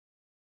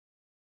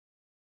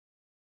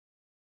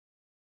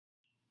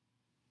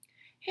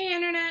Hey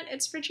Internet,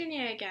 it's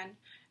Virginia again.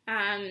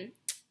 Um,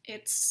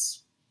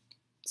 it's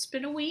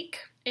been a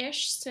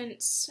week-ish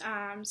since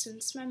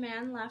my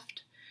man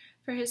left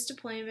for his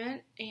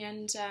deployment,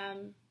 and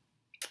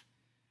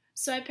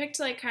so I picked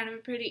like kind of a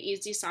pretty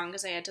easy song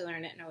because I had to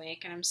learn it in a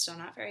week, and I'm still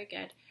not very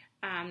good.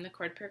 The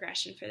chord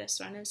progression for this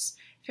one is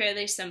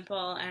fairly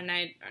simple, and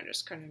I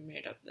just kind of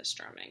made up the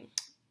strumming.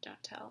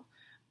 Don't tell.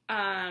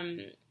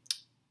 Um,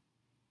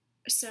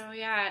 so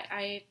yeah,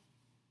 I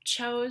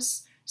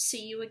chose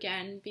 "See You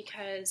Again"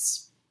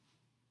 because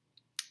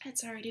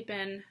it's already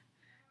been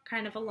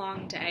kind of a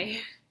long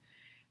day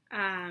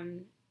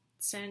um,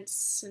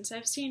 since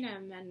I've seen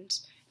him, and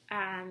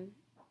um,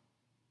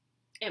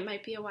 it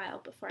might be a while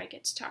before I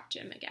get to talk to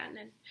him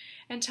again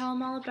and tell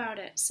him all about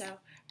it. So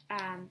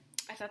I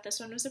thought this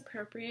one was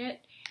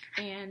appropriate,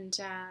 and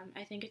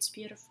I think it's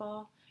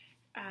beautiful.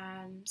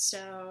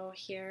 So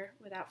here,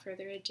 without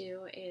further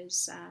ado,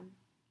 is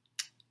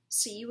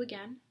 "See You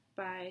Again"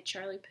 by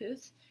Charlie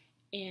Puth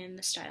in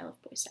the style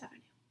of Boyce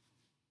Avenue.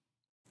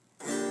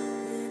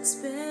 It's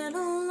been a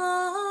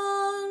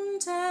long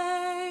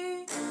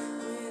day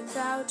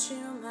without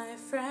you, my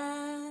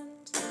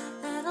friend,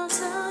 and I'll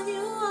tell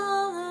you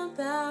all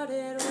about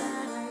it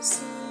when I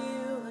see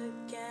you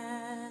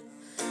again.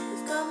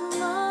 We've come a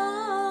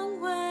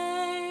long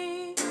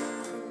way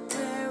from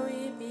where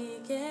we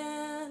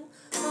began.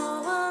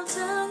 Oh, I'll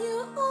tell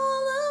you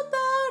all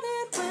about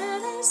it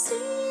when I see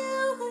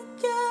you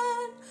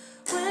again,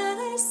 when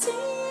I see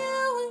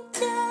you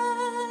again.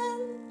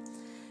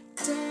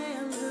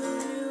 Damn, who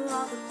knew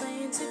all the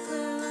planes we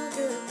flew,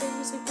 the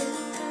things we've been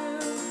through,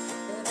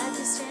 that I'd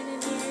be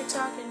standing here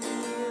talking to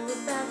you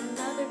about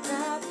another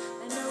path.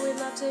 I know we'd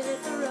love to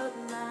hit the road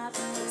and laugh,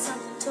 but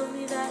something told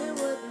me that it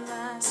wouldn't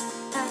last.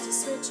 Had to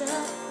switch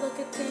up, look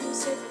at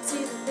things different,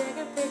 see the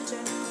bigger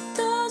picture.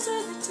 Those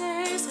were the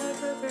days, hard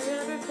but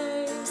forever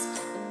pays,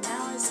 and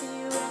now I see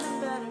you in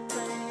a better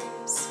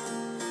place.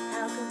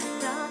 How can we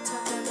not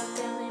talk about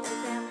family when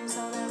family's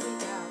all that we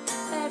got?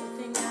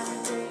 Everything I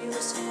went through, you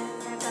were standing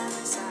there by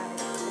my side,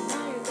 and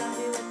now you're gonna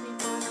be with me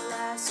for the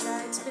last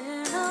ride. It's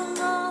been a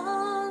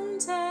long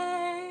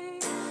day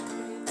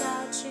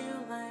without you,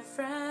 my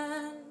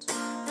friend,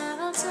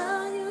 and I'll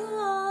tell you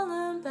all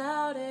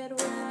about it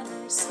when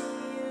I see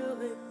you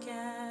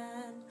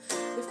again.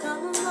 We've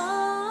come a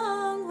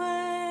long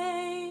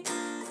way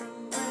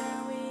from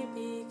where we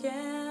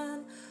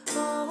began.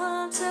 Oh,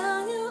 I'll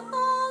tell you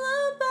all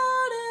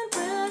about it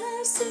when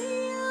I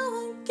see you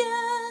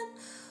again,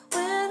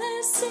 when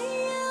I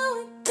see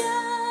you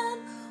again.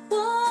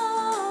 Whoa,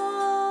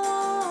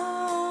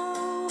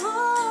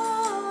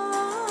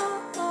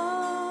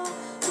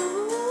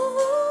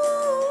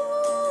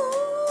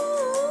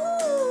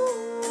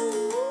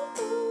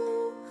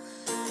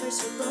 first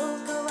we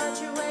both go out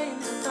your way,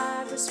 and the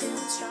vibe was feeling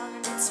strong,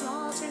 and that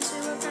small turn to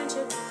a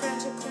friendship, and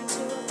friendship turned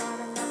to a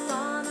bond, and that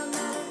bond will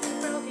never be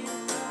broken,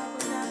 and love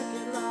will never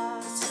get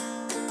lost.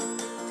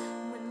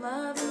 When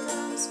love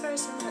comes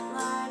first, and that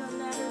line will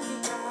never be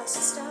crossed.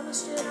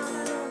 Established it on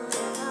our own, and the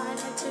line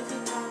had to be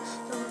drawn.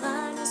 The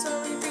line is what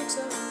we reached,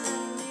 so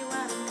we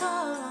went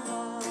home.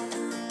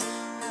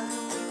 How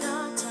can we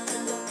not talk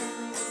about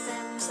family when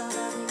family's all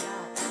that we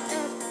got?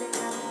 Everything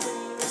I went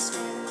through, you were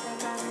standing there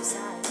by my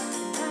side,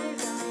 and now you're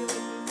gonna be with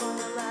me for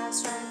the last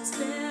ride. It's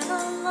been a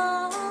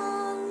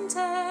long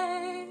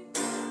day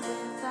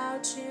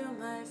without you,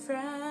 my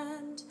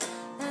friend,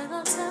 and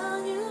I'll tell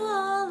you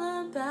all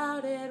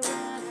about it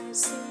when I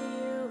see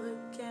you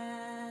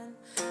again.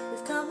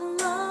 We've come a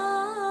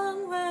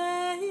long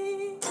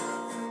way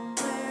from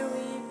where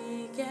we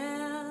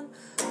began.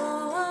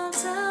 Oh, I'll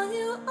tell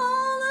you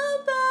all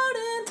about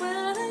it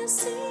when I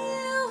see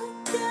you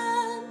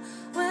again,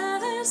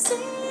 when I see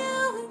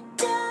you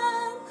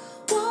again.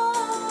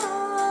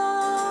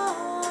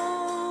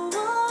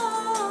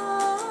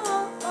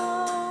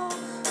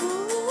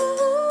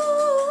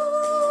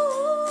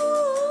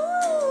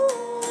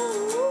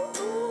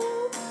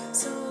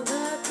 So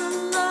let the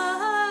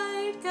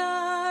light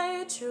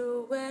guide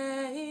your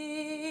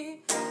way,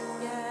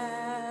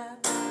 yeah.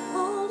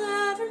 Hold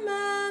every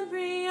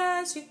memory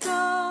as you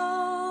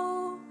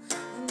go,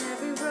 and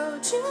every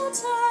road you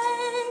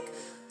take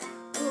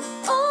will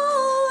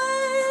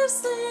always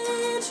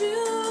lead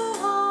you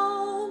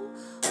home,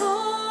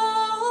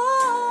 home.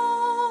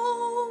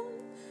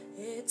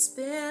 It's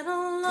been a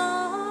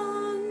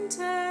long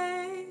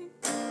day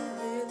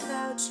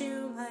without you,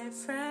 my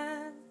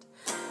friend,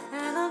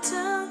 and I'll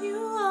tell you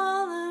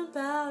all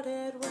about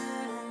it when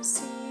I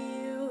see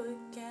you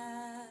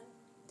again.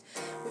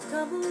 We've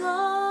come a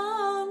long